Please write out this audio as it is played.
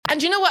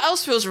And you know what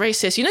else feels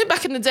racist? You know,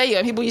 back in the day,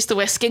 when people used to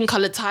wear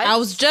skin-coloured ties. I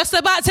was just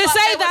about to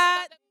say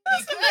that.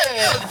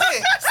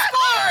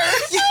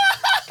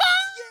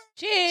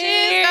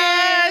 Cheers,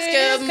 guys.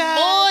 Good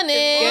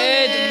morning.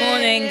 Good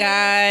morning,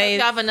 guys.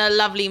 You're having a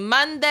lovely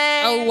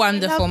Monday. A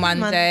wonderful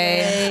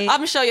Monday.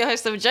 I'm sure your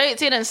host of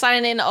Jolted, and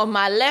signing in on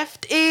my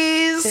left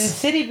is... Sin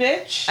City,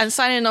 bitch. And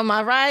signing in on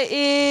my right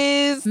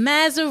is...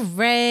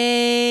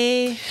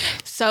 Mazaray.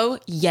 So,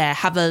 yeah,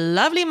 have a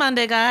lovely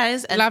Monday,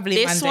 guys. And Lovely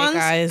this Monday, one's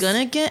guys.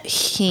 gonna get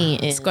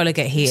heated. It's gonna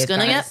get heated. It's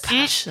gonna guys. get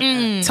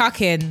passionate.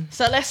 Tuck in.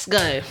 So let's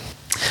go.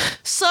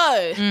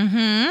 So,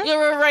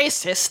 you're a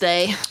racist,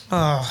 eh?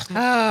 Oh,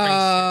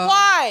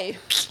 Why?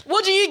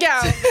 What do you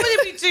get? what did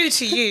we do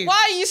to you?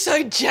 Why are you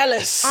so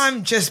jealous?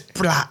 I'm just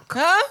black.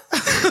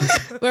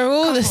 Huh? We're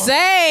all the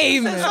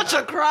same. Such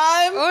a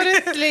crime.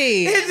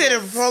 Honestly. Is it a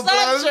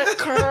problem? Such a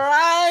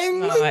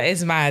crime. Oh,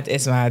 it's mad.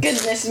 It's mad.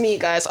 Goodness me,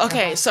 guys.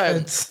 Okay, so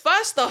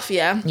first off,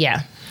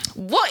 Yeah.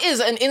 what is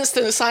an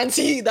instant sign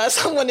to you that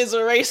someone is a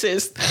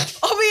racist?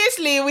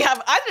 Obviously, we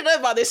have, I don't know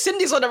about this.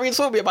 Cindy's one that really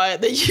told me about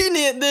it.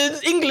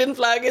 The England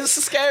flag is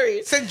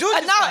scary. St. George's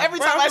and now flag. every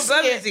time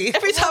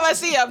I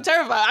see it, I'm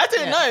terrified. I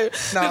didn't know.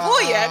 Before,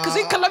 because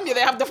in Colombia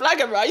they have the flag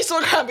everywhere. I used to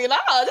walk around and be like,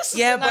 this is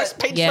a nice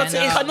patriotic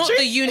no. It's country. not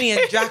the Union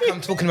Jack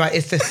I'm talking about.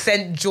 It's the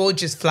St.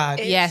 George's flag.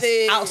 Yes.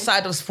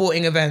 Outside of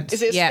sporting events.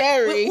 Is it Yeah.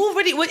 scary?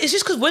 It's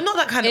just because we're not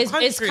that kind of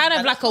country. It's kind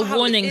of like a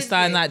warning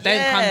sign, like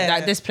don't come,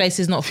 like this place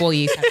is not for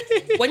you.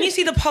 When you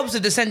see the pubs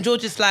with the St.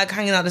 George's flag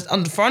hanging out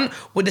on the front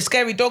with the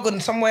scary dog on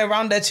somewhere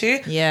around there too.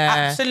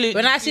 Yeah. Absolutely.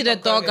 When I see the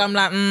dog, I'm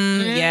like,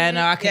 yeah,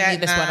 no, I can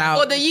leave this one out.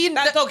 Or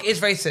that dog is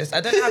racist.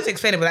 I don't know how to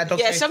explain it, but that dog.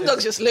 Yeah, is some racist.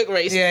 dogs just look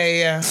racist.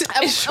 Yeah.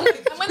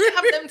 And when they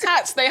have them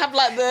tats, they have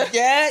like the...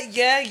 Yeah.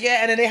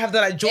 And then they have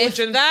the like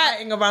Georgian that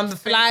fighting around the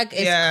thing. flag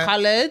is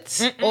coloured,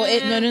 or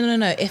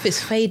no. If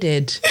it's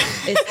faded,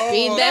 it's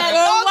been there for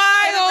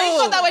a He thought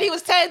while. that when he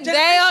was 10. They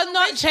are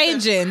not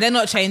changing. They're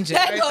not changing.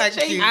 They're not Thank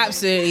changing. you.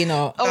 Absolutely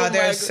not. Oh my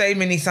There are God. so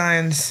many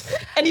signs.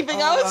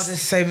 Anything Oh, else?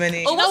 there's so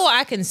many. You know what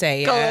I can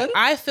say? Go Yeah? on.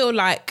 I feel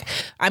like,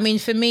 I mean,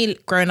 for me,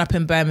 growing up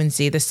in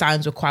Bermondsey, the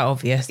signs were quite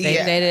obvious. They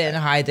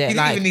didn't hide it. You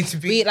didn't even need to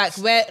be- I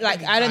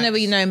don't know where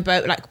you know in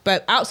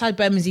outside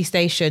Bermondsey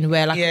Station,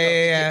 where like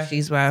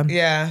gypsies were.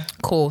 Yeah.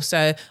 Cool.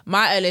 So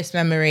my earliest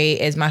memory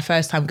is my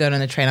first time going on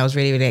the train. I was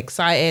really, really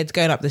excited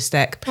going up the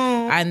step.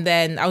 And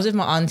then I was with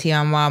my auntie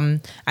and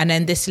mum, and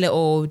then this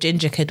little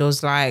ginger kid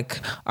was like,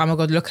 oh my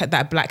God, look at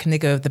that black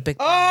nigger with the big...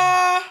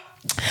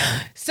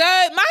 So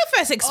my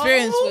first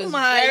experience was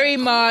very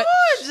much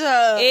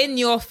in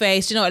your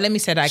face. You know what? Let me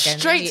say that again.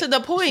 Straight to the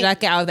point. Should I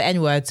get out of the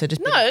N-word? So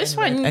just No, it's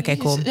fine. Okay,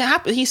 cool. It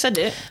happened. He said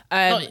it.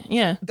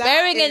 Yeah.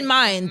 Bearing in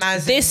mind,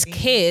 this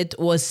kid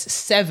was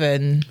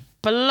 7.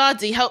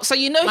 Bloody hell. So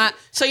you know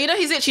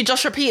he's literally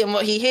just repeating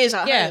what he hears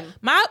at home.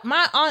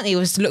 My auntie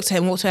looked at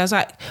him, walked away. I was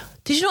like,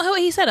 did you not hear what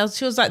he said?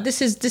 She was like,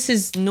 this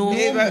is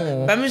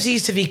normal. Bermondsey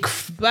used to be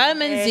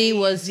Bermondsey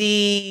was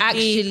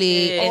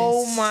actually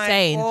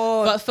insane.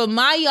 But for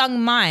my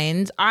young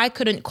mind, I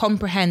couldn't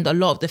comprehend a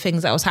lot of the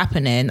things that was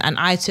happening, and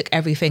I took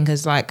everything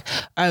as like,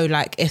 oh,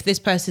 like if this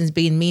person's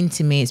being mean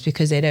to me, it's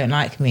because they don't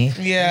like me.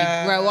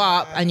 Yeah. You grow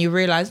up and you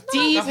realize,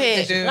 Deep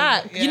it's it.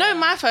 black. You know,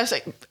 my first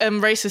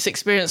racist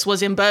experience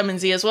was in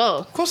Bermondsey as well.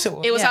 Of course it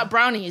was. It was at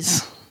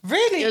Brownies.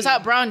 Really? It was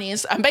at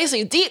Brownies, and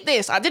basically deep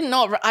this, I didn't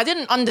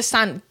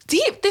understand.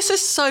 Deep, this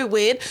is so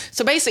weird.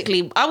 So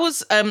basically, I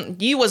was,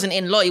 you wasn't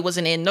in, Lottie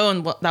wasn't in, no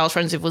one that I was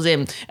friends with was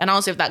in, and I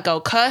was with that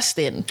girl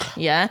Kirsten,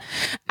 yeah?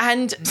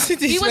 And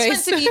we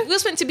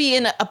was meant to be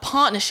in a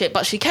partnership,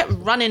 but she kept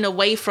running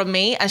away from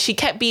me, and she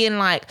kept being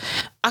like,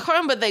 I can't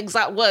remember the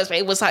exact words, but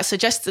it was like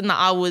suggesting that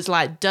I was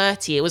like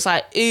dirty. It was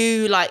like,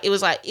 ooh, like, it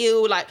was like,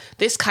 ew, like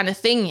this kind of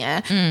thing,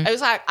 yeah? It was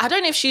like, I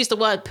don't know if she used the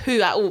word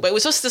poo at all, but it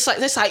was just this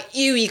like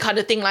ewy kind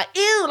of thing, like,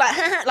 ew,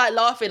 like, like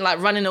laughing, like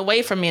running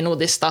away from me and all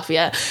this stuff,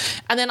 yeah?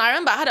 And then I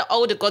remember I had an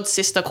older god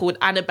sister called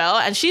Annabelle,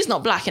 and she's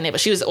not black in it,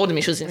 but she was older than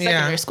me. She was in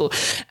secondary school.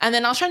 And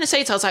then I was trying to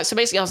say to her, I was like, so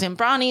basically I was in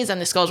Brownies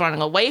and this girl's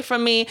running away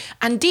from me.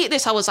 And deep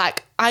this, I was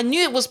like, I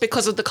knew it was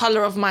because of the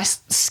colour of my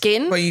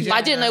skin, but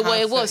I didn't know what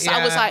it was. So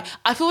I was like,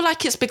 I feel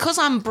like it's because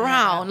I'm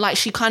brown. Like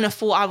she kind of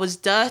thought I was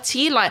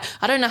dirty. Like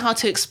I don't know how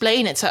to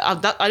explain it to her. I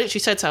literally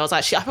said to her, I was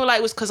like, I feel like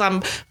it was because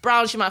I'm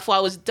brown. She might have thought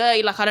I was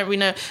dirty. Like I don't really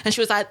know. And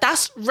she was like,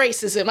 that's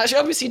racism. Like she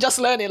obviously just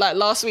learned it like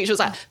last week. She was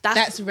like,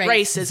 that's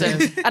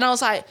racism. And I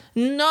was like,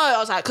 no. I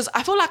was like, because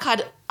I feel like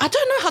I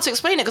don't know how to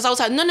explain it, because I was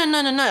like, no.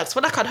 I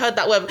feel like I'd heard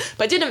that word,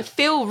 but it didn't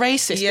feel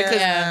racist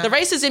because the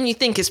racism you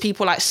think is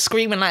people like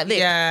screaming like this.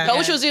 But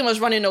all she was doing was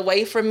running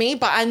away from me,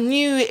 but I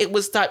knew it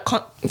was that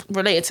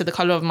related to the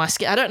colour of my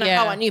skin. I don't know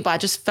how I knew, but I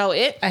just felt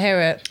it. I hear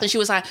it. And she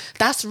was like,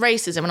 that's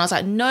racism. And I was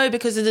like, no,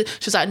 because she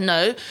was like,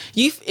 no,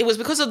 it was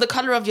because of the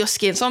colour of your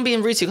skin. Someone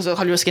being rude to you because of the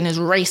colour of your skin is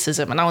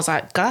racism. And I was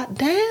like, God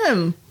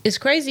damn. It's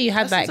crazy you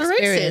had that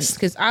experience,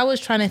 because I was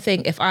trying to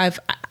think if I've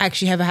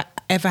actually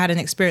ever had an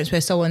experience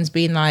where someone's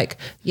been like,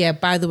 yeah,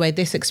 by the way,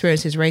 this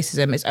experience is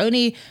racism. It's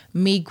only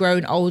me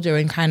growing older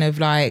and kind of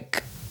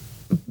like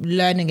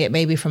learning it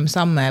maybe from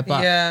somewhere,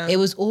 but it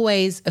was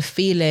always a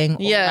feeling.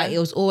 Or like, it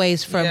was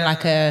always from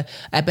like a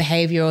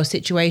behavior or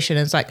situation.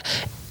 It's like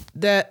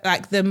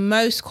the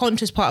most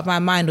conscious part of my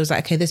mind was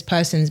like, okay, this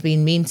person's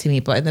been mean to me,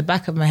 but in the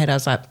back of my head I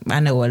was like, I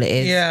know what it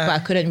is, but I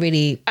couldn't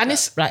really, and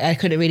it's like I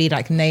couldn't really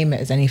like name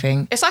it as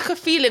anything. It's like a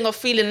feeling of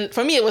feeling,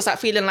 for me it was like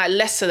feeling like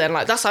lesser than,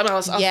 like that's how I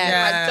was like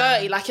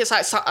dirty, like it's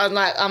like I'm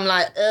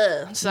like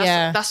ugh. So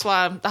that's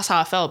how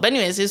I felt. But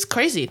anyways, it's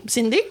crazy.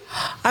 Cindy?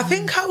 I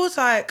think I was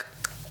like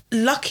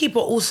lucky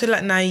but also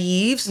like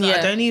naive, so I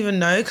don't even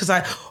know, because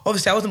like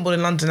obviously I wasn't born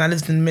in London, I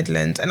lived in the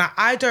Midlands, and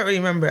I don't really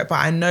remember it, but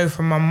I know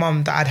from my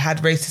mum that I'd had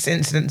racist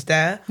incidents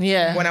there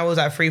when I was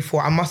like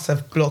 3-4. I must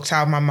have blocked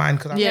out of my mind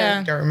because I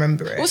really don't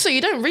remember it. Also,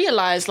 you don't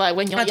realise like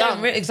when you're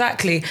young.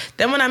 Exactly.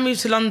 Then when I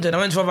moved to London, I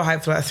went to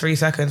Rotherhite for like 3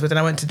 seconds, but then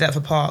I went to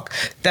Deptford Park.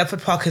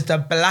 Deptford Park is the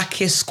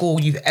blackest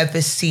school you've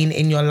ever seen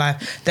in your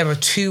life. There were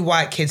 2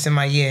 white kids in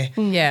my year.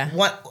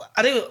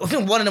 I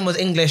think one of them was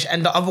English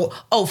and the other,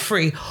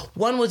 3.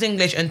 One was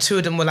English and 2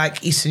 of them were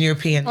like Eastern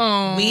European.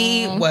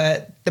 We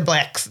were the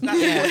blacks.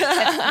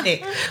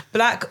 Ethnic.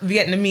 Black,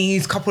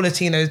 Vietnamese, couple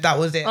Latinos, that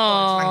was it.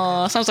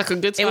 Oh, sounds like a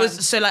good time. It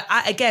was, so like,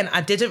 I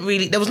didn't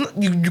really, there was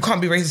not, you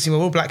can't be racist, we're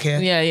all black here.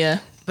 Yeah.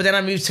 But then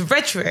I moved to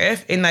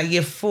Redriff in like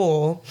year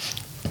 4.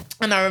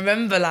 And I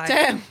remember like,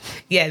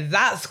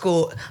 that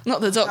school.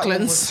 Not the Docklands.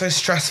 Was so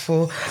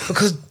stressful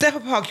because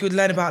Deptford Park, you would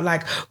learn about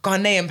like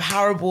Ghanaian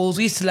parables.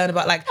 We used to learn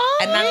about like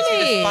Anansi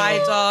the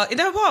spider. In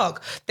Deptford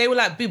Park, they would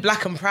like be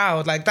black and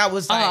proud. Like that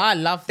was like, I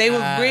love they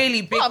that. were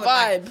really big. What a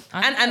vibe.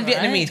 Like, and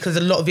Vietnamese, because a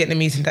lot of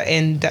Vietnamese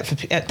in Deptford,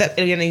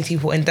 Vietnamese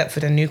people in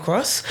Deptford and New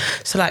Cross.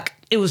 So like,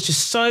 it was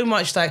just so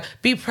much like,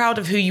 be proud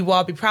of who you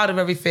are, be proud of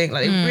everything.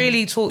 Like, it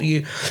really taught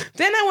you.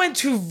 Then I went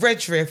to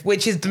Redriff,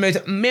 which is the most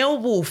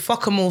Millwall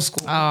fuck 'em all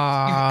school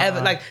you've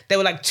ever, like, there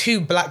were like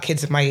 2 black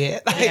kids in my year.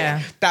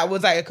 Like, that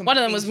was like a one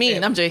of them was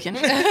mean, I'm joking.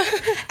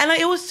 And like,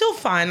 it was still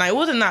fine. Like, it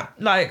wasn't that,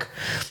 like,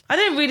 I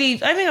don't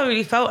think I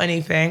really felt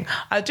anything.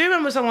 I do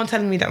remember someone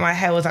telling me that my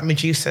hair was like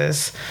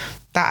Medusa's.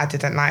 That I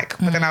didn't like.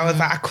 But then I was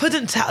like, I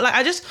couldn't tell. Like,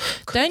 I just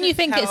Don't you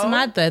think it's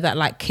mad though that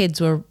like kids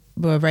were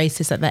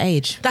racist at that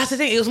age? That's the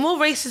thing. It was more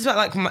racist about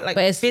like but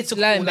it's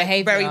physical, learned like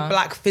behavior, very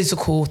black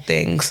physical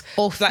things,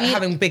 or like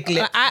having big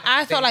lips.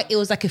 I felt like it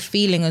was like a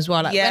feeling as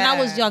well. Like when I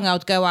was young, I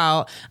would go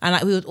out and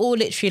like we would all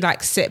literally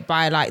like sit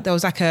by, like there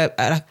was like a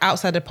like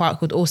outside the park,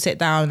 we'd all sit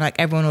down, like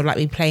everyone would like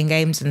be playing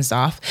games and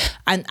stuff,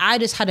 and I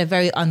just had a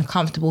very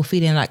uncomfortable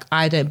feeling like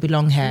I don't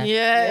belong here.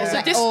 It's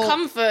like, a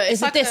discomfort.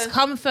 It's like a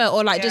discomfort,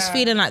 or like just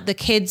feeling like the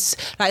kids,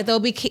 like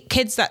there'll be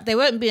kids that they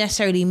won't be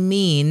necessarily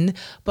mean,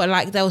 but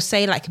like they'll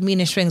say like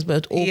meanest things,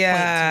 but all point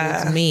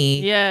towards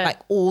me, like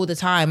all the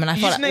time, and I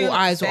felt like all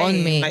eyes were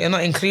on me. Like, you're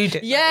not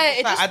included. Yeah,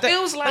 it just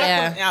feels like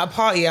at a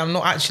party I'm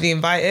not actually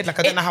invited. Like,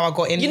 I don't know how I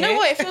got in. You know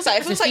what it feels like?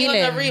 It feels like you're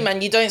in a room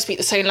and you don't speak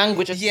the same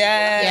language as people.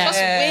 It's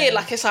just weird.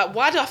 Like, it's like,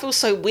 why do I feel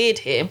so weird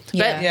here?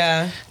 But,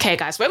 okay,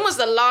 guys, when was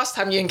the last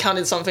time you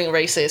encountered something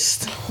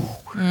racist?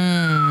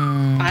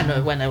 I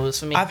know when it was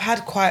for me. I've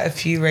had quite a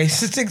few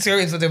racist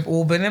experiences. They've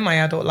all been in my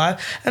adult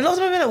life, and lots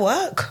of them have been at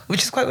work,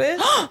 which is quite weird.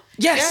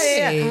 Yes.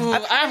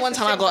 Yeah. One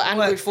time I got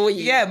angry for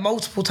you. Yeah,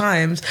 multiple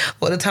times.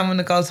 What, the time when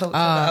the girl told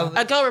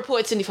a girl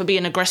reported Cindy for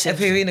being aggressive.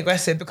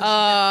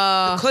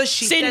 Because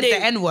she said the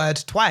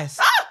N-word twice.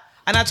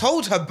 And I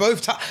told her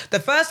both times. The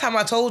first time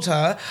I told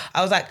her,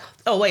 I was like,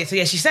 oh wait, so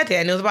yeah, she said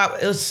it, and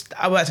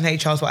I worked in HR,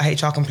 so about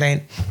a HR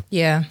complaint.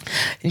 Yeah.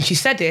 And she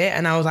said it,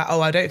 and I was like,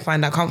 oh, I don't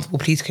find that comfortable,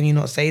 please can you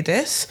not say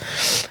this?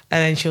 And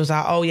then she was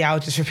like, oh yeah, I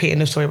was just repeating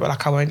the story, but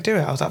like I won't do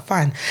it. I was like,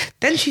 fine.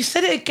 Then she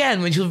said it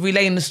again when she was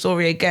relaying the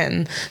story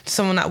again to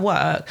someone at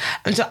work.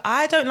 And so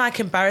I don't like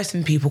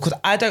embarrassing people because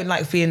I don't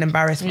like feeling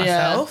embarrassed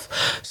myself.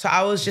 So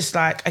I was just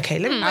like, okay,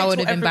 let me I would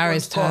have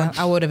embarrassed her.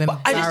 I would have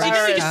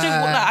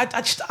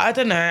embarrassed her. I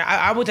don't know.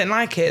 I wouldn't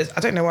like it.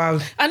 I don't know why I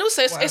was. And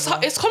also,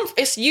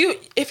 it's you.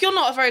 If you're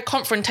not a very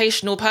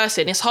confrontational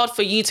person, it's hard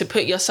for you to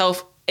put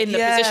yourself in the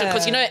position,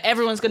 because you know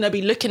everyone's going to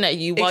be looking at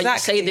you while you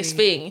say this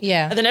thing.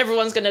 Yeah. And then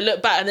everyone's going to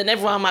look back, and then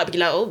everyone might be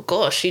like, oh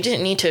gosh, you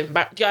didn't need to. Do you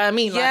know what I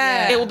mean?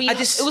 Like, it will be.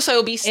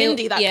 It'll be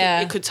Cindy that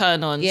it could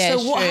turn on. Yeah,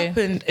 so what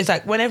happened is,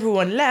 like, when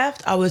everyone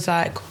left, I was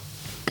like,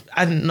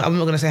 I'm not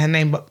going to say her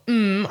name, but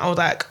I was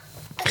like,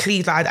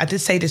 please, like, I did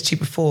say this to you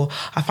before.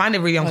 I find it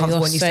really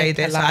uncomfortable when you say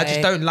this. Like, I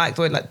just don't like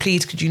the way, like,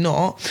 please, could you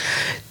not?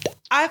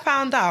 I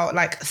found out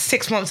like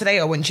 6 months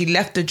later when she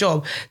left the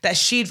job that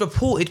she'd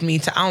reported me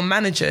to our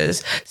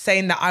managers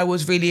saying that I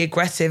was really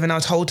aggressive, and I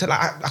told her,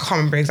 like, I can't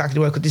remember exactly the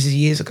word because this is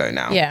years ago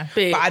now. Yeah.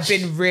 But I'd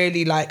been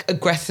really like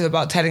aggressive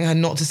about telling her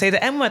not to say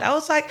the N-word. I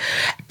was like,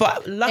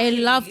 but luckily, they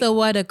love the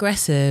word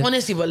aggressive.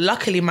 Honestly, but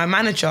luckily my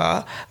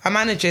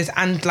managers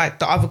and like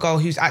the other girl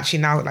who's actually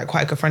now like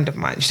quite a good friend of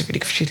mine,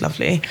 she's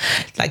lovely.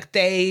 Like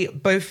they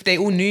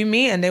all knew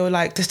me, and they were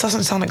like, this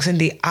doesn't sound like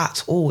Cindy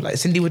at all. Like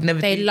Cindy would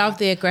never They love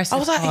the aggressive. I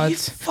was like, are you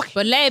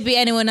But let it be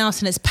anyone else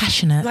and it's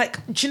passionate.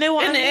 Like, do you know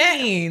what I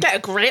mean? Get a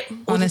grip.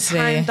 Honestly.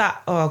 All the time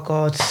that, oh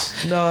God,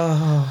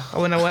 no.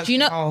 When I work Do you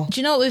know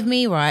what with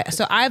me, right?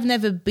 So I've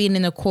never been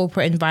in a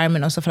corporate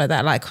environment or stuff like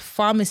that. Like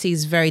pharmacy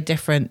is very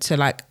different to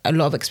like a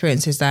lot of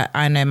experiences that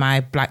I know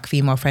my black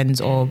female friends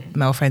or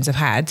male friends have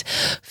had.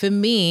 For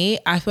me,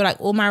 I feel like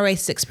all my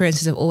racist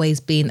experiences have always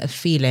been a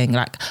feeling.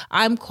 Like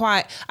I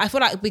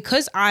feel like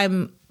because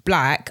I'm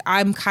black,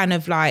 I'm kind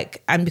of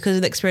like, and because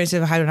of the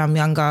experiences I've had when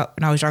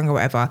I was younger,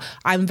 whatever,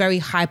 I'm very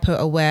hyper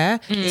aware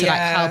to like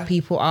how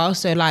people are.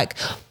 So like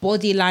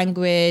body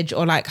language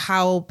or like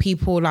how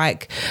people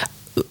like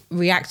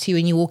react to you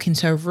when you walk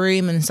into a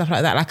room and stuff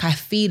like that. Like I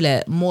feel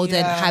it more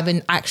than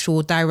having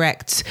actual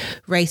direct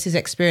racist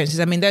experiences.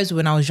 I mean, those were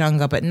when I was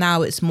younger, but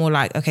now it's more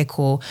like, okay,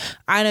 cool.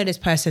 I know this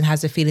person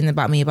has a feeling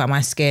about me, about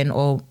my skin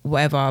or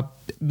whatever,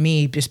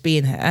 me just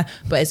being here,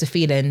 but it's a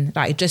feeling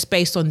like just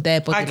based on their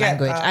body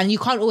language that. And you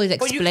can't always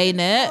explain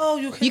it.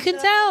 You can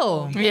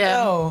tell.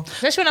 Yeah.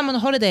 Especially when I'm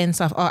on holiday and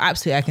stuff. Oh,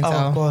 absolutely, I can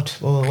tell. Oh God.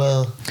 Oh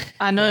well.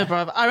 I know,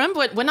 bro. I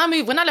remember when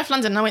I left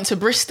London and I went to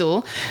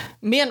Bristol,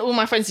 me and all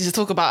my friends used to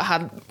talk about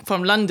how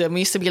from London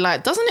we used to be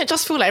like, doesn't it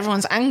just feel like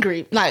everyone's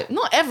angry? Like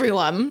not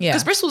everyone,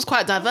 because Bristol's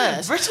quite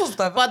diverse. Bristol's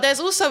diverse. But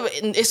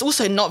it's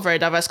also not very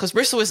diverse because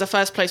Bristol is the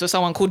first place where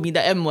someone called me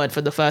the M word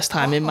for the first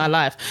time in my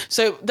life.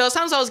 So there was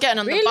times I was getting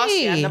on the bus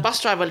and the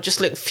bus driver just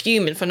looked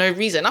fuming for no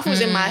reason. Nothing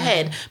was in my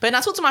head. But then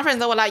I talked to my friends,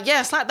 they were like, yeah,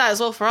 it's like that as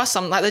well for us.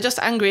 Like they're just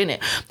angry in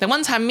it. Then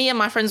one time me and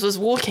my friends was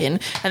walking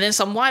and then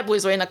some white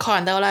boys were in a car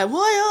and they were like,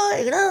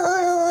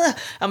 why?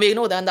 And we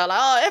ignored them and they were like,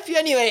 oh, F you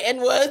anyway,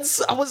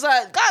 N-words. I was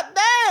like, God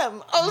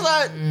damn. I was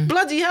like,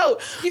 bloody hell.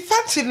 You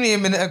fancied me a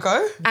minute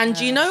ago. And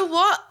you know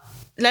what?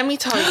 Let me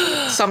tell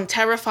you some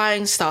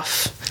terrifying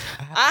stuff.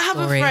 I have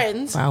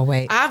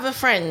a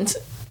friend.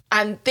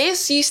 And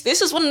this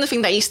is one of the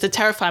things that used to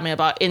terrify me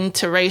about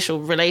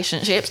interracial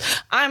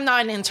relationships. I'm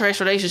now in an interracial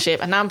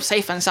relationship and I'm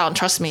safe and sound,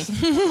 trust me.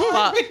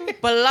 But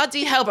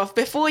bloody hell, bruv.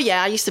 Before,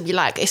 I used to be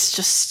like, it's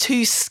just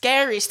too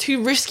scary. It's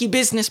too risky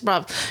business,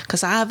 bruv.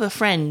 Because I have a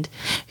friend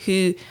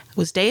who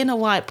was dating a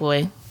white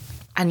boy.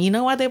 And you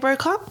know why they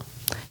broke up?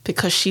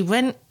 Because she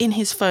went in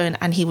his phone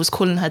and he was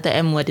calling her the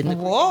M word in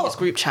his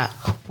group chat.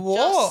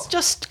 What?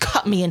 Just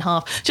cut me in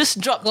half.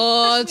 Just drop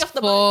God me off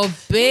the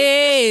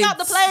forbid. Stop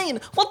the plane.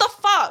 What the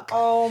fuck?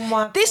 Oh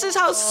my God. This is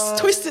how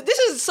twisted. This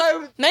is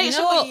so. Make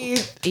sure you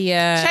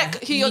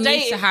check who you're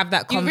dating. Need to have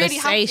that conversation.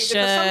 You really have to,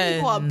 because some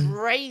people are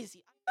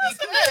brazy.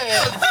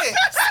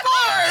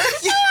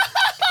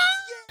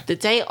 The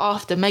day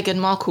after Meghan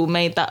Markle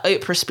made that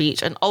Oprah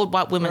speech, an old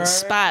white woman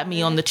spat at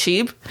me on the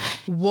tube.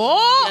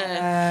 What?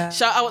 Yeah.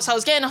 So I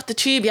was getting off the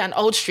tube on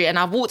Old Street and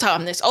I walked out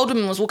and this old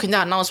woman was walking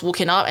down and I was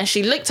walking up and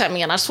she looked at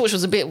me and I just thought she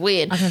was a bit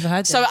weird. I've never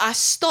heard So this. I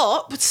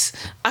stopped.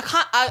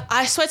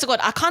 I swear to God,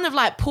 I kind of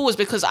like paused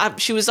because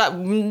she was like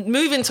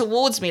moving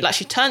towards me. Like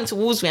she turned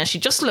towards me and she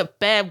just looked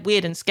bare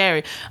weird and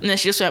scary. And then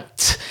she just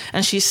went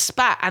and she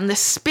spat and the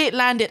spit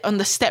landed on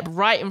the step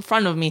right in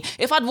front of me.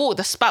 If I'd walked,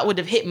 the spat would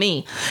have hit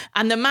me.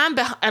 And the man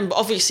behind, and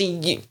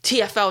obviously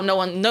TFL, no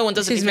one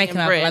does anything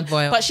in Britain.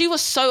 But she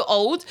was so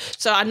old,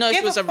 so I know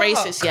she was a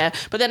racist,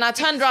 But then I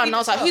turned around and I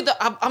was like,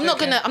 I'm not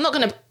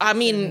gonna. I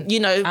mean, you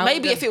know,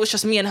 maybe if it was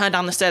just me and her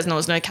down the stairs and there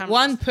was no camera,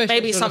 one push,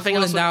 maybe something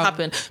else would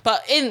happen.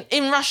 But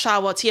in rush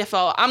hour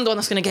TFL, I'm the one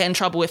that's gonna get in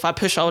trouble if I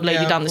push an old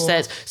lady down the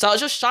stairs. So I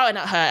was just shouting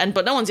at her,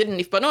 but no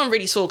one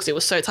really saw because it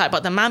was so tight.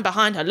 But the man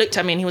behind her looked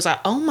at me and he was like,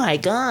 "Oh my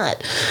God."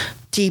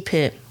 Deep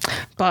it.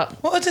 But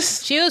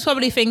she was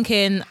probably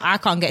thinking, I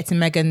can't get to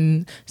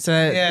Meghan, so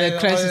the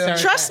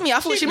closest. Trust me, I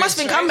thought she must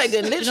think I'm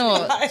Meghan. Literally.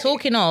 You know,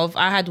 talking of,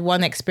 I had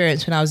one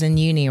experience when I was in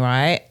uni,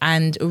 right?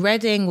 And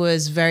Reading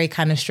was very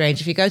kind of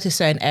strange. If you go to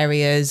certain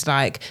areas,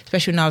 like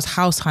especially when I was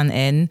house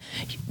hunting,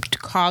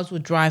 cars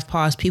would drive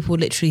past, people would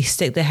literally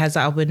stick their heads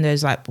out of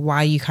windows like, why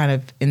are you kind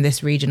of in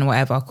this region or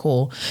whatever,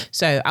 cool.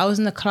 So I was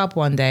in the club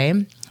one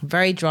day,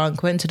 very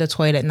drunk, went to the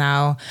toilet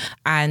now,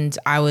 and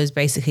I was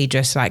basically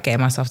just like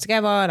getting myself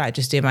together, like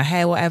just doing my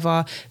hair,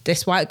 whatever.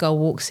 This white girl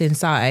walks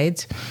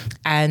inside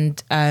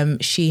and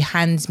she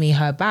hands me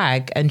her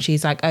bag and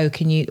she's like, oh,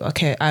 can you,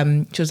 okay.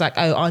 She was like,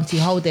 oh, auntie,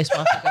 hold this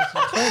while I go to the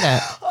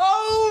toilet.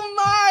 Oh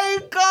my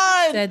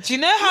God. Do you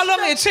know how long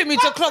it took me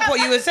to clock what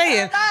you were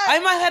saying?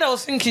 In my head, I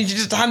was thinking she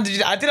just handed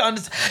you. I didn't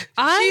understand.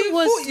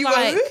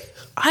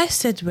 I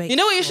said, wait. You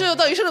know what you should have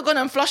done? You should have gone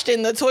and flushed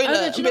in the toilet.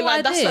 Oh, do you know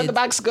what that's where the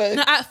bags go.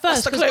 No, at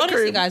first, because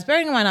honestly, guys,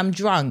 bearing in mind I'm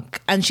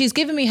drunk and she's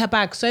giving me her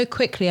bag so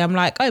quickly, I'm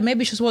like, oh,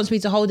 maybe she just wants me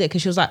to hold it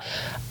because she was like,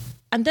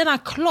 and then I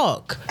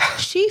clock,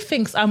 she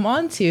thinks I'm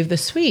auntie with the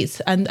sweets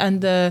and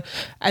the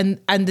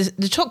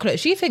chocolate.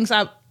 She thinks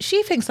I'm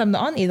the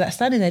auntie that's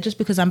standing there just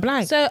because I'm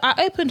black. So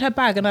I opened her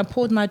bag and I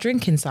poured my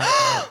drink inside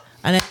it.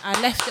 And then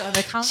I left it on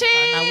the counter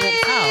and I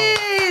walked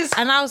out.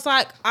 And I was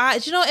like, do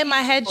you know what, in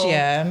my head,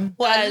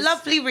 what a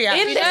lovely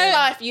reaction. In this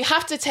life, you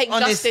have to take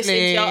justice into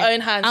your own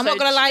hands. I'm not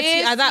going to lie to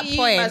you, at that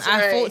point,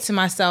 I thought to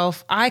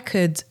myself, I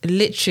could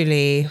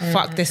literally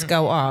fuck this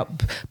girl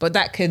up. But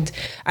that could,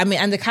 I mean,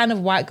 and the kind of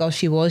white girl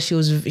she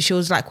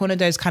was like one of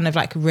those kind of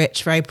like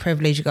rich, very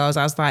privileged girls.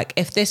 I was like,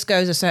 if this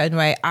goes a certain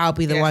way, I'll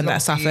be the one that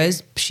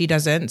suffers. She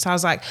doesn't. So I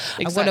was like,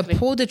 I'm going to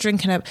pour the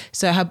drink in her.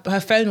 So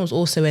her phone was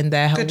also in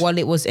there. Her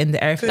wallet was in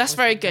there. That's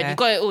very good. You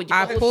got it all.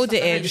 I poured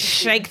it in,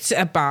 shaked it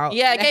about.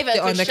 Yeah, gave it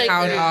on the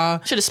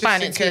counter. Should have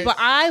spanned it too. But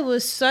I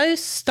was so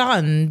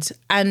stunned,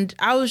 and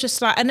I was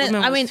just like, and then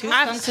I mean,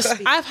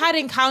 I've had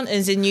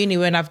encounters in uni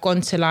when I've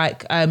gone to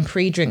like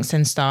pre-drinks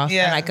and stuff,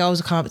 and like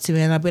girls will come up to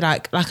me and I'll be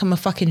like I'm a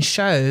fucking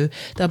show.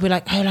 They'll be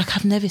like, oh, like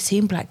I've never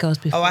seen black girls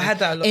before. Oh, I had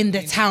that a lot in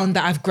the town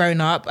that I've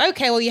grown up.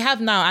 Okay, well you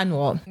have now, and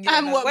what? Yeah,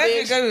 and what? Where do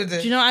you go with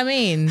it? Do you know what I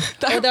mean?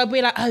 Or they'll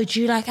be like, oh,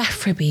 do you like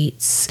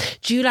Afrobeats?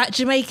 Do you like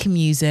Jamaican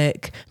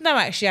music? No,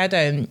 actually, I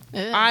don't.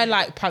 I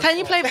like punk. Can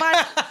you play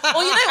violin?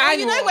 Or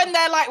you know when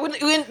they're like, when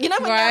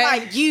they're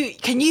like,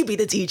 can you be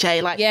the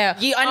DJ? Like, yeah,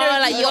 I know,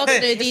 like you're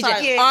the DJ.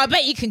 Like, oh, I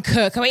bet you can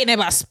cook. I bet you know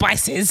about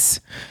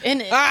spices.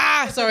 In it.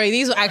 Sorry,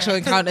 these were actual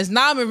encounters.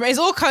 Now it's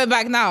all coming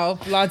back now.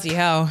 Bloody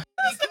hell.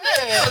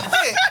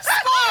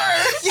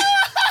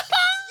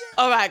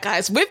 All right,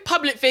 guys, with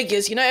public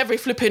figures, you know, every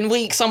flipping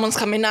week someone's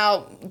coming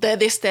out, they're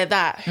this, they're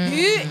that. Who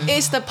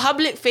is the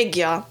public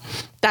figure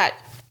that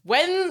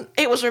when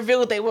it was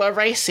revealed they were a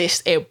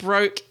racist, it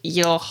broke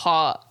your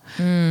heart?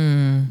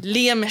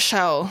 Lea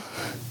Michele.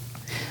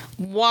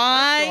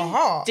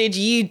 Why did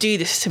you do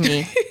this to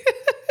me?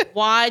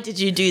 Why did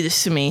you do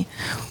this to me?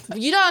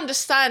 You don't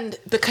understand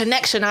the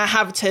connection I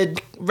have to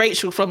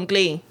Rachel from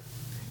Glee.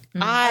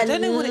 I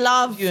don't know what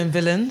love you and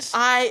villains.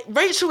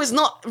 Rachel is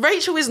not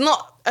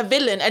a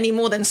villain any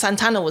more than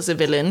Santana was a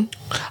villain.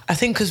 I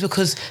think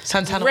because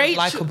Santana was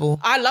likable.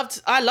 I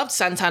loved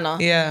Santana.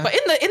 Yeah. But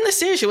in the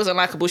series she wasn't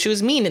likable. She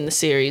was mean in the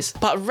series.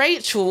 But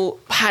Rachel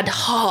had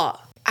heart.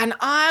 And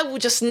I will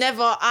just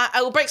never,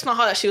 it breaks my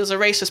heart that she was a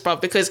racist, bruv,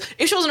 because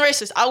if she wasn't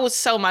racist, I would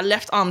sell my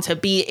left arm to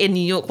be in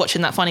New York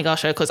watching that Funny Girl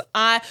show, because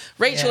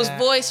Rachel's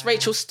voice,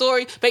 Rachel's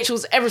story,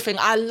 Rachel's everything,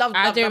 I love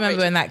I do remember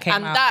Rachel. when that came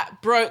out. And that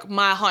broke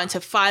my heart into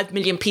 5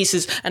 million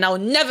pieces, and I will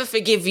never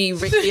forgive you,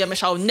 Lea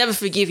Michele, I will never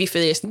forgive you for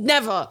this,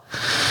 never.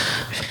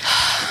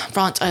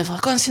 Rant over.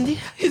 Go on, Cindy.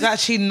 It's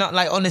actually not,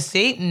 like,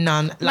 honestly,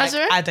 none. Like,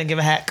 Nazareth? I don't give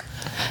a heck.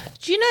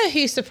 Do you know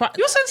who surprised?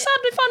 You wasn't sad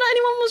we found out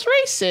anyone was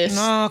racist.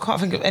 No, I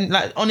can't think of any.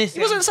 Like, honestly,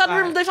 You wasn't sad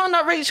when they found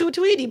out Rachel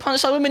Tweedy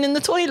punched that woman in the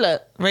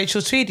toilet.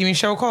 Rachel Tweedy, you mean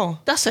Cheryl Cole?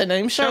 That's her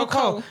name, Cheryl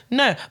Cole.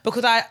 No,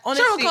 because I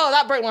honestly Cheryl Cole,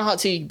 that broke my heart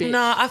too, bitch.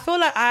 No, I feel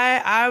like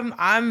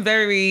I'm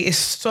very. It's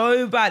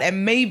so bad,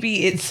 and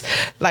maybe it's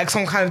like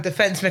some kind of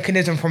defense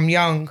mechanism from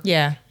young.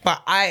 Yeah.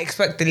 But I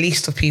expect the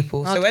least of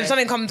people. So when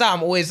something comes out,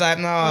 I'm always like,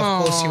 no,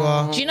 of course you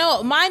are. Do you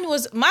know what? Mine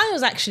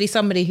was actually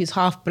somebody who's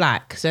half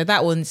black. So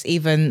that one's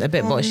even a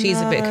bit more.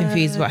 She's a bit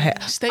confused about her.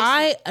 Stacey.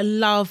 I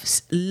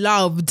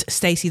loved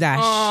Stacey Dash.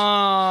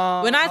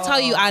 When I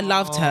tell you I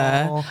loved her,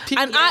 and do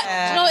you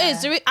know what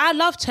it is? I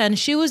loved her, and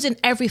she was in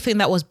everything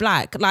that was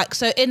black. Like,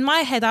 so in my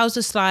head, I was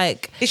just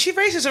like, is she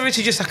racist or is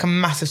she just like a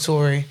massive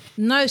Tory?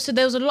 No, so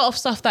there was a lot of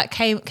stuff that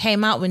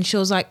came out when she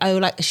was like, oh,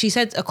 like she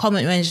said a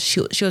comment when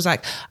she was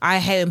like, I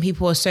hate when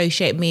people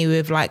associate me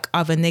with like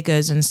other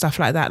niggers and stuff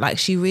like that. Like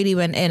she really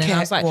went in, and I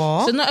was like,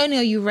 what? so not only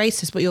are you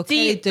racist, but you're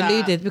clearly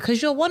deluded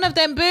because you're one of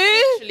them,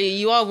 boo. Actually,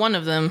 you are one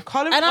of them.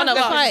 And I'm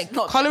like,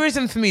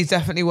 colorism for me is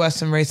definitely worse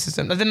than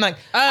racism. As in, like,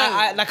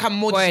 I'm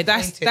more boy,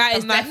 disappointed. that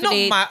is I'm like,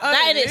 definitely not my own,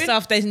 that in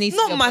itself. There needs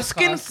not to be a my podcast.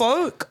 skin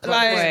folk.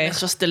 Like, It's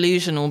just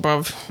delusional,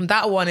 bruv.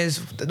 that one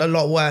is a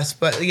lot worse.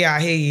 But yeah, I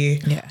hear you.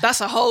 Yeah,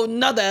 That's a whole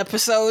nother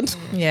episode.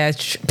 yeah.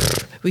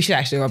 We should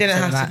actually Didn't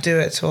have to do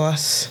it to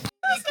us.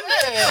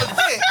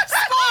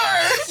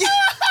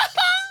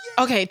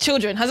 Okay,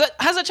 children, has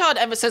a child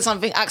ever said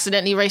something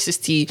accidentally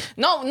racist to you?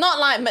 Not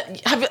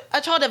like, have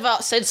a child ever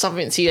said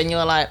something to you and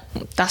you're like,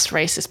 that's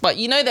racist, but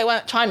you know they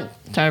weren't trying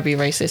to be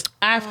racist?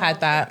 I've had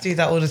that. Do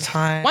that all the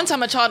time. One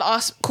time a child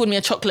called me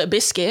a chocolate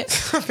biscuit.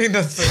 I think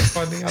that's so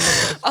funny. I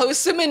love it. I was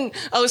swimming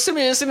in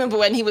a swimming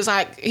pool and he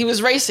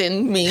was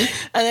racing me, and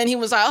then he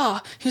was like,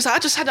 I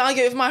just had an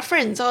argument with my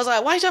friends. I was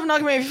like, why did you have an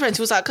argument with your friends?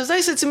 He was like, because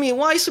they said to me,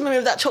 why are you swimming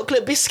with that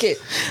chocolate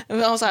biscuit?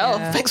 And I was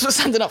like, thanks for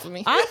standing up for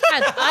me.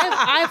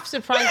 I've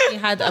surprisingly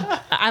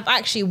I've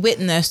actually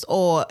witnessed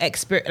or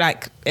experienced,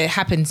 like it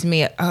happened to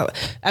me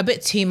a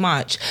bit too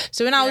much.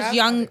 So when I was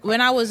young,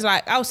 when I was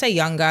like, I would say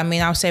younger, I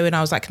mean, I would say when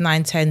I was like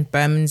 9, 10,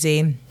 Bermondsey.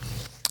 And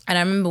I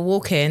remember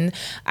walking,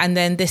 and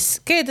then this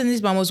kid and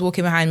his mum was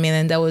walking behind me, and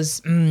then there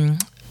was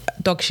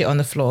dog shit on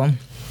the floor.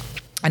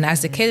 And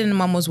as the kid and the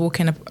mum was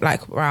walking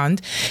like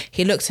around,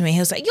 he looked at me. He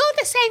was like, "You're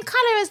the same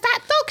color as that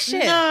dog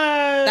shit."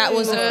 No, that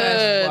was the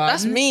first one.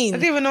 That's mean. I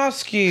didn't even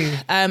ask you.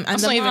 And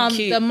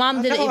the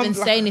mum didn't even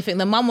say anything.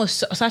 The mum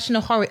was such in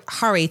a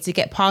hurry to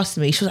get past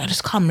me. She was like,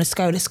 "Just come, let's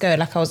go."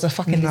 Like I was a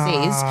fucking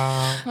disease.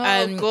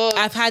 Oh God.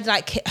 I've had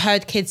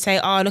heard kids say,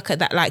 "Oh, look at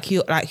that, like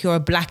you're a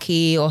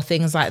blackie," or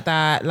things like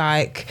that.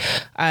 Like,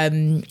 but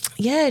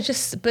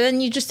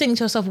then you just think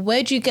to yourself,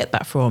 where do you get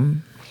that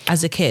from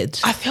as a kid?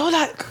 I feel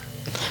like.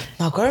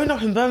 Now, growing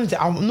up in Bermondsey,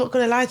 I'm not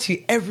going to lie to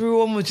you,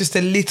 everyone was just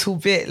a little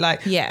bit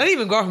like... Yeah. I didn't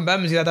even grow up in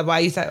Bermondsey like that, but I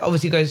used to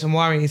obviously go to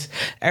Mari's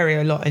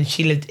area a lot, and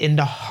she lived in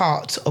the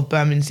heart of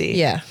Bermondsey.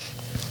 Yeah.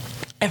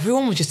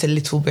 Everyone was just a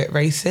little bit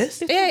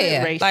racist.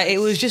 Yeah. Like, it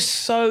was just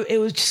so,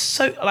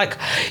 like,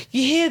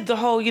 you hear the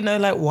whole, you know,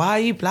 like, why are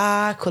you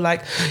black? Or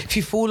like, if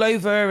you fall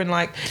over and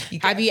like...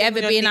 Have you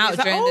ever been out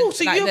during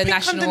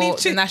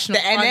the national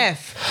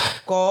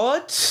NF?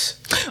 God...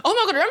 Oh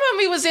my God, remember when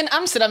we was in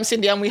Amsterdam,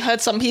 Cindy, and we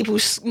heard some people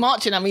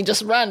marching and we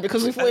just ran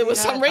because we thought it was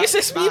some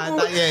racist people.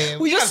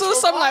 We just saw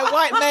some like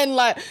white men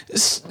like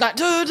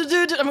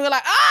and we were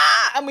like,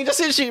 ah! And we just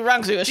literally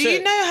ran because we were Do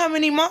you know how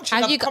many marches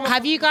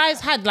have you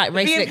guys had like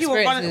racist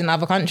experiences in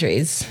other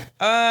countries?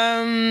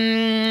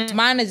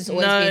 Mine has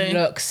always been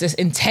looks, just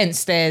intense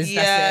stares.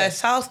 Yeah,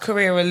 South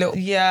Korea a little.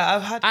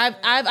 Yeah,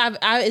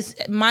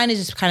 mine has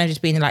just kind of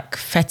just been like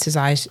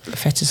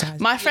fetishized.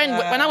 My friend,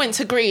 when I went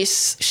to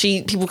Greece,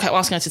 people kept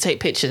asking her to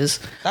take pictures,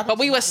 but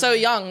we were so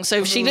young,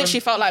 so she literally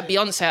felt like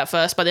Beyonce at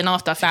first, but then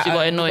after I think she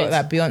got annoyed.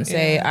 That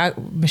Beyonce,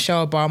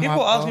 Michelle Obama.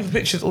 People ask me for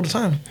pictures all the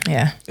time.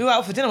 Yeah, we were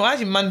out for dinner. Why are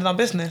you minding our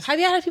business? Have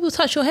you had people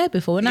touch your hair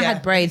before? When I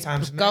had braids,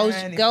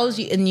 girls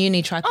in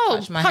uni tried to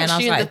touch my hair, and I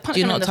was like,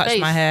 "Do not touch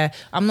my hair.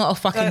 I'm not a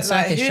fucking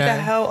circus show." Who the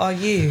hell are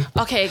you?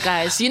 Okay,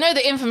 guys, you know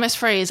the infamous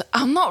phrase,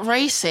 "I'm not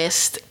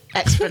racist."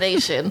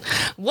 Explanation.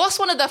 What's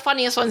one of the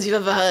funniest ones you've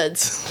ever heard?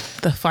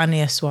 The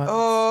funniest one.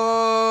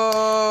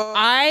 Oh,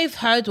 I've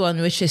heard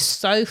one which is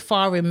so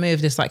far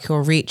removed. It's like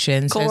you're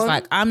reaching. So it's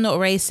like, I'm not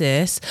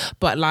racist,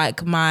 but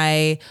like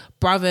my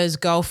brother's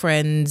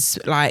girlfriend's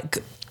like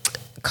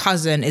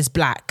cousin is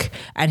black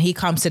and he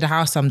comes to the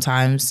house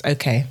sometimes.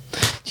 Okay.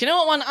 Do you know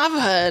what one I've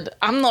heard?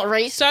 I'm not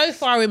racist. So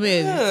far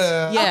removed.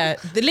 Yeah.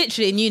 They're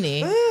literally in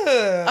uni.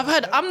 I've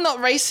heard I'm not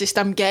racist,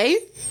 I'm gay.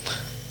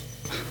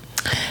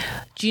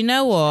 Do you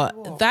know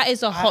what? That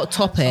is a hot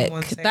topic.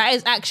 That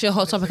is actually a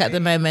hot topic at the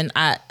moment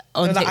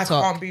on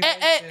TikTok.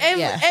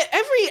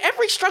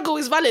 Every struggle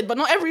is valid, but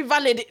not every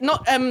valid.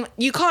 Not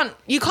you can't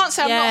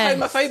say I'm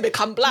not homophobic.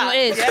 I'm black.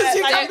 Because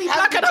you can't be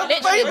black and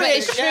homophobic. But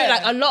it's true.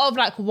 Like a lot of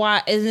like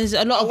white, there's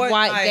a lot of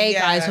white gay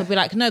guys will be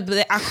like, no,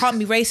 but I can't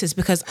be racist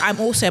because I'm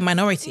also a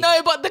minority.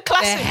 No, but the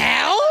classic. The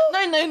hell?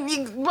 No.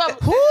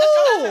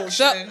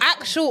 The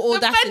actual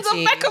audacity. The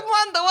Benz Beckham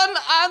one, the one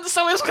I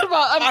understand what it's talking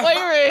about. I'm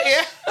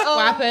Irish. What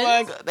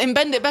happened? In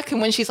Bend It Beckham,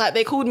 when she's like,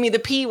 they called me the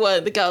P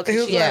word, the girl,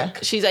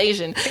 because she's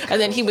Asian,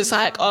 and then he was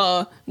like,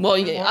 oh, well,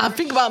 I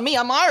think about me,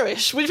 I'm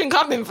Irish. What do you think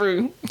I've been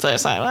through? So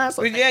it's like, well,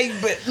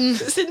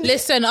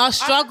 listen, our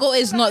struggle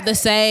is not the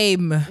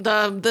same.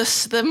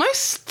 The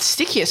most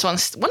stickiest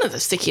ones, one of the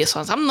stickiest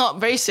ones. I'm not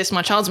racist.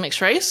 My child's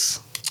mixed race.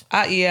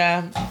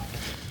 Yeah.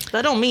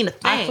 That don't mean a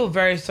thing. I feel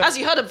very sorry. As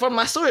you heard from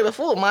my story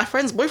before, my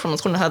friend's boyfriend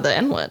was calling her the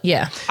N-word.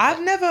 Yeah.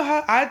 I've never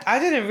heard... I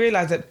didn't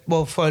realise that...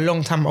 Well, for a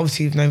long time,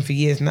 obviously you've known for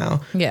years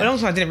now. Yeah. For a long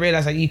time, I didn't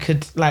realise that you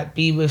could like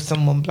be with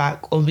someone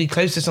black or be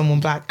close to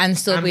someone black and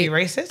still be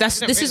racist.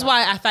 This is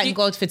why I thank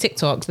God for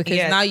TikToks, because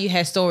now you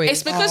hear stories.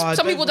 It's because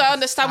some people don't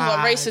understand what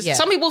racism... Yeah.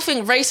 Some people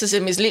think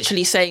racism is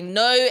literally saying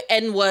no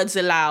N-words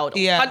allowed.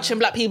 Or punching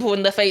black people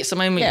in the face the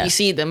moment you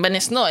see them. But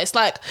it's not. It's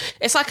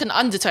like an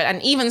undertone.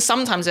 And even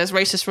sometimes there's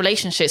racist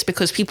relationships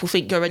because people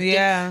think you're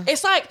a...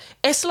 It's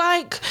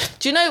like,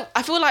 do you know,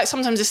 I feel like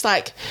sometimes it's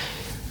like,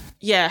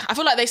 I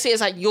feel like they say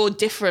it's like you're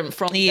different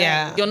from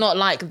them. You're not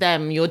like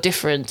them, you're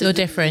different. You're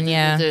different,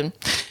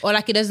 Or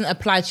like it doesn't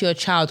apply to your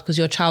child because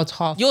your child's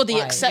half You're the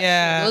exception.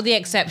 Yeah. You're the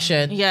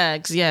exception. Yeah,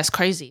 it's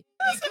crazy.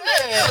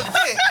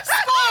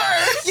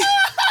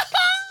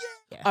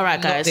 All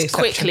right, guys,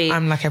 quickly.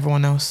 I'm like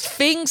everyone else.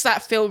 Things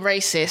that feel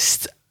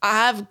racist.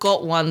 I've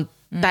got one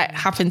that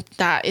happened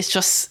that it's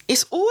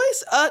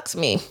always irked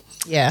me.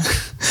 Yeah.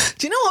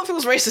 Do you know what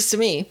feels racist to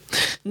me?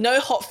 No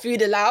hot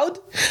food allowed.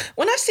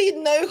 When I see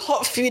no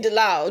hot food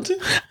allowed,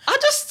 I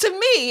just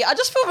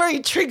feel very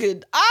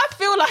triggered. I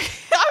feel like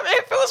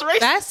it feels racist.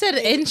 That's an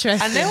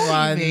interesting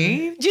one. Do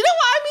you know what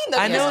I mean? Though?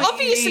 I know.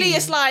 Obviously,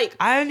 it's like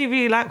I only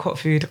really like hot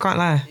food. I can't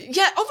lie.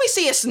 Yeah,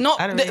 obviously it's not.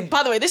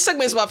 By the way, this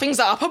segment is about things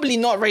that are probably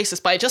not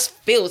racist, but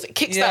it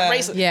kicks that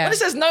racist. Yeah. When it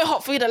says no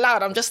hot food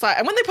allowed, I'm just like,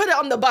 and when they put it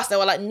on the bus, they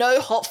were like,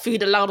 no hot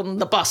food allowed on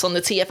the bus on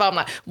the TFL. I'm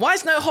like, why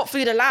is no hot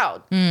food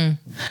allowed? And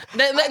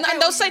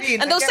they'll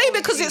say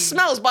because it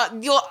smells,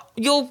 but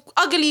your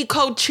ugly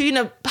cold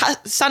tuna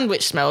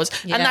sandwich smells,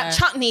 and that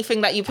chutney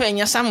thing that you put in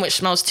your sandwich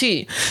smells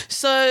too.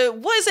 So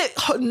what is it?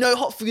 No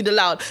hot food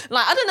allowed.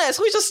 Like, I don't know. It's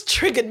always just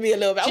triggered me a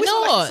little bit. You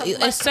know what?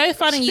 It's so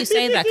funny you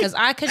say that because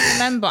I can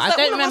remember. I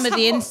don't remember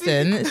the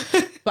instance.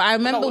 But I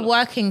remember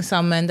working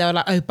somewhere and they were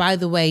like, oh, by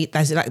the way,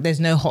 there's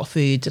no hot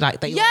food.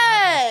 Like that.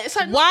 Yeah. It's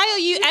like, why are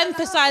you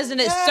emphasizing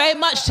it so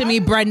much to me,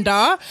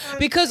 Brenda?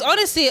 Because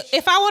honestly,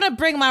 if I want to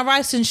bring my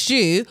rice and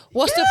stew,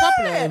 what's the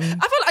problem?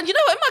 I feel like, you know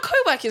what, in my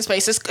co-working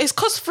space, it's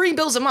cost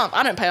 $3 a month.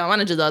 I don't pay, my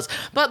manager does.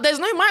 But there's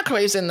no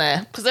microwaves in there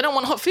because they don't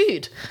want hot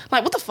food.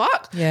 Like, what the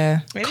fuck?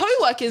 Yeah.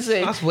 Co-working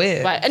thing. That's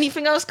weird. Right,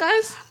 anything else,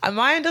 guys?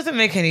 Mine doesn't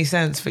make any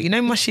sense, but you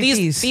know mushy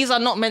peas? These are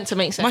not meant to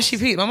make sense. Mushy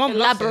peas. My mum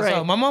loves it as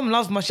well. My mum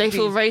loves mushy peas. They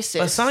feel racist.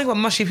 But something about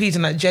mushy peas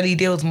and like jelly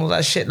deals and all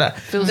that shit. Like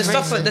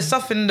the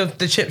stuff in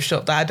the chip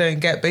shop that I don't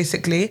get,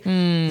 basically.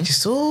 It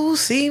just all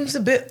seems a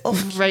bit off.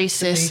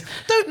 Racist.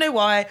 Don't know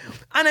why.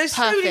 I know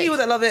so many people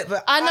that love it,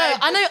 but I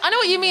know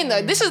what you mean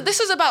though. This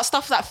is about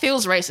stuff that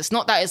feels racist,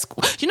 not that it's.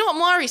 You know what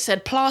Mari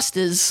said?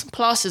 Plasters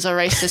are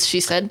racist. She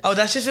said. Oh,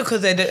 that's just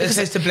because they're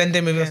supposed to blend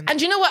in with it.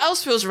 And you know what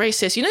else feels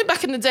racist? You know,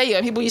 back in the day,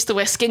 people used to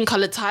wear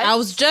skin-colored ties. I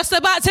was just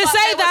about to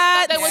say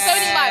that. They was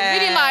only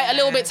like really light, a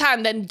little bit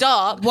tan, then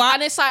dark. What?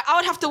 And it's like I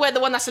would have to wear the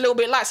one that's a little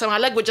bit light, so my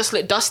leg would just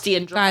look dusty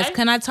and dry. Guys,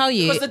 can I tell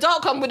you? Because the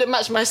dark one wouldn't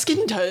match my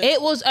skin tone.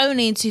 It was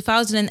only in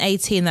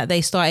 2018 that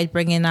they started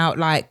bringing out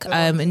like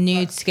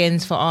nude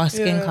skins for our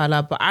skin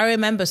color. But I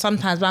remember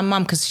sometimes my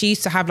mum, because she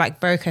used to have like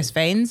varicose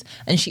veins,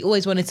 and she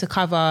always wanted to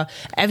cover.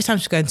 Every time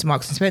she was going to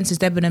Marks and Spencer's,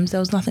 Debenhams, there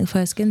was nothing for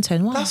her skin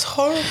tone. Why? That's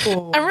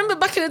horrible. I remember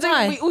back in the day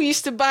when we all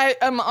used to buy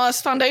our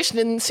foundation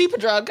in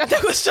Superdrug, and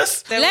there was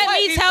just. Let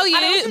me tell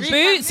you,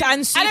 Boots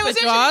and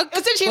Superdrug. It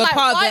was literally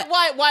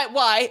like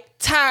white,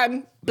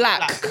 tan,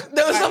 black.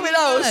 There was something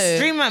else.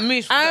 Dream that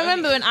moose. I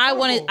remember when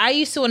I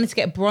used to want to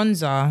get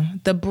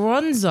bronzer. The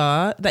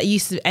bronzer that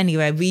used to,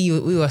 anyway, we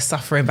were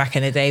suffering back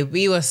in the day.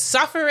 We were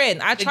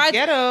suffering. I tried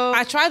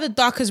the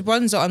darkest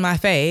bronzer on my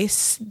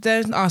face.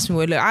 Don't ask me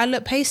what it looked. I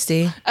look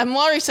pasty. And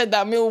Mari said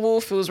that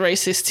Millwall feels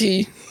racist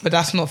too. But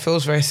that's not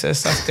feels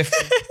racist. That's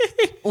different.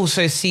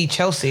 Also, see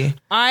Chelsea.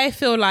 I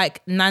feel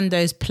like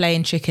Nando's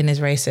plain chicken is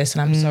racist,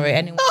 and I'm sorry.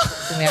 Anyone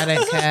to me, I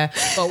don't care.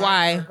 But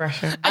why?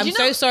 I'm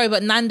so sorry,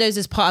 but Nando's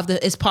is part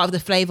of the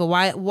flavor.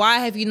 Why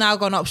have you now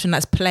got an option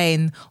that's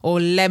plain or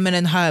lemon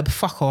and herb?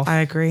 Fuck off.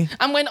 I agree.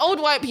 And when old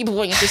white people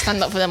want you to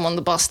stand up for them on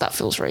the bus, that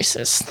feels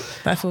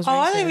racist. That feels racist.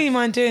 I don't really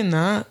mind doing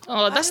that.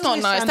 Oh, that's not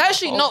nice. They're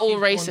actually not all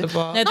racist.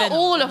 No, not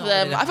all of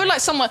them. I feel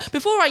like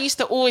before I used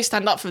to always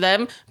stand up for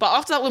them, but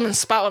after that woman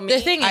spat on me, The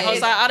thing I was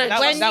is, like, I don't.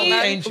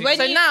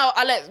 So now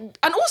I let.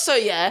 And also,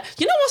 yeah,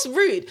 you know what's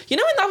rude? You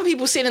know when the other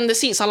people sitting in the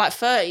seats are like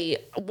 30.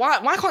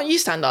 Why can't you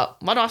stand up?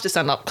 I don't have to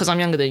stand up because I'm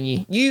younger than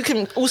you. You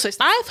can also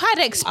stand up.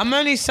 I'm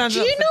only standing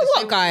Do up you know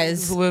what,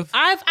 guys?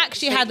 I've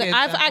actually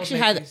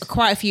had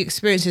quite a few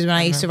experiences when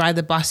I used to ride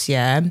the bus,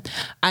 yeah.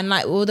 And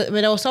like, when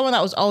there was someone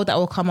that was old that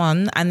will come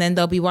on, and then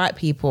there'll be white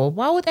people.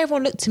 Why would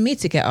everyone look to me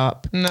to get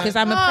up? Because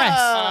I'm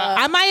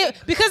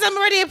oppressed. Because I'm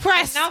already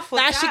oppressed. That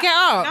I should get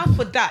up. Now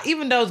for that,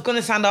 even though I was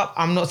gonna stand up,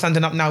 I'm not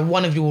standing up now.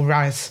 One of you will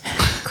rise.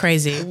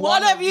 Crazy.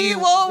 One of you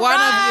will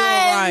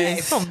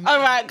rise. All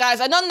right, guys.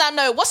 And on that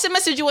note, what's the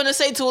message you want to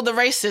say to all the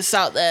racists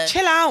out there?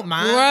 Chill out,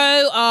 man.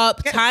 Grow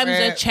up. Times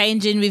are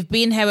changing. We've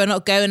been here. We're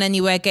not going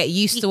anywhere. Get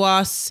used to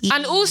us.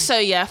 And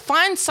also,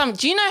 find some.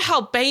 Do you know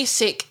how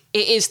basic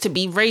it is to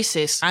be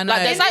racist? I know.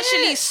 Like, there's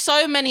actually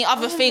so many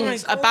other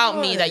things about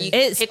me that you can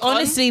It's pick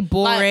honestly on.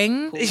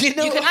 boring. Like, you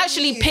can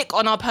actually pick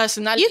on our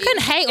personality. You can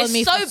hate on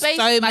me for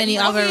so many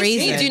other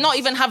reasons. You do not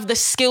even have the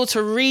skill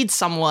to read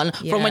someone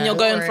from when you're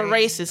going for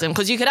racism,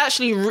 because you could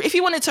actually, if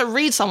you wanted to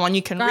read someone,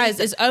 you can Guys,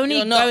 read it's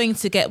only going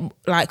to get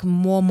like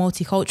more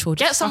multicultural.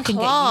 Get some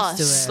class. Get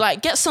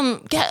used to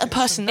it. Get a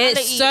personality.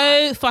 It's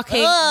so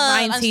fucking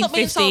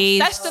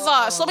 1950s.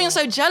 Stop being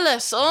so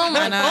jealous. Oh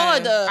my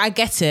God. I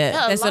get it.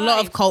 There's a lot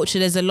of culture.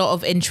 There's a lot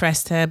of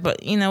interest here,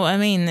 but you know what I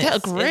mean. Get a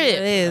grip.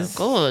 It is.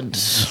 Good.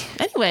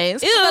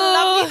 Anyways, Have have a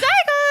lovely day,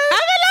 guys.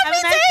 Have a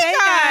lovely day,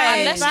 guys.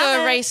 Unless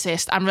you're a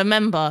racist, and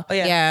remember,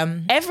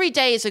 every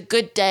day is a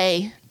good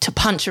day to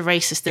punch a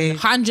racist in the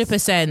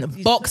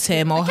 100%. Box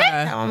him or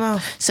her.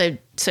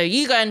 So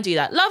you go and do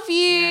that. Love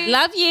you.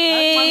 Love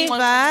you.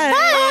 Bye.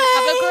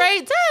 Have a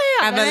great day.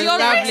 Have a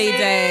lovely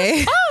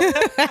day.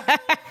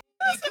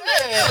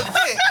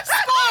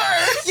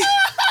 Score.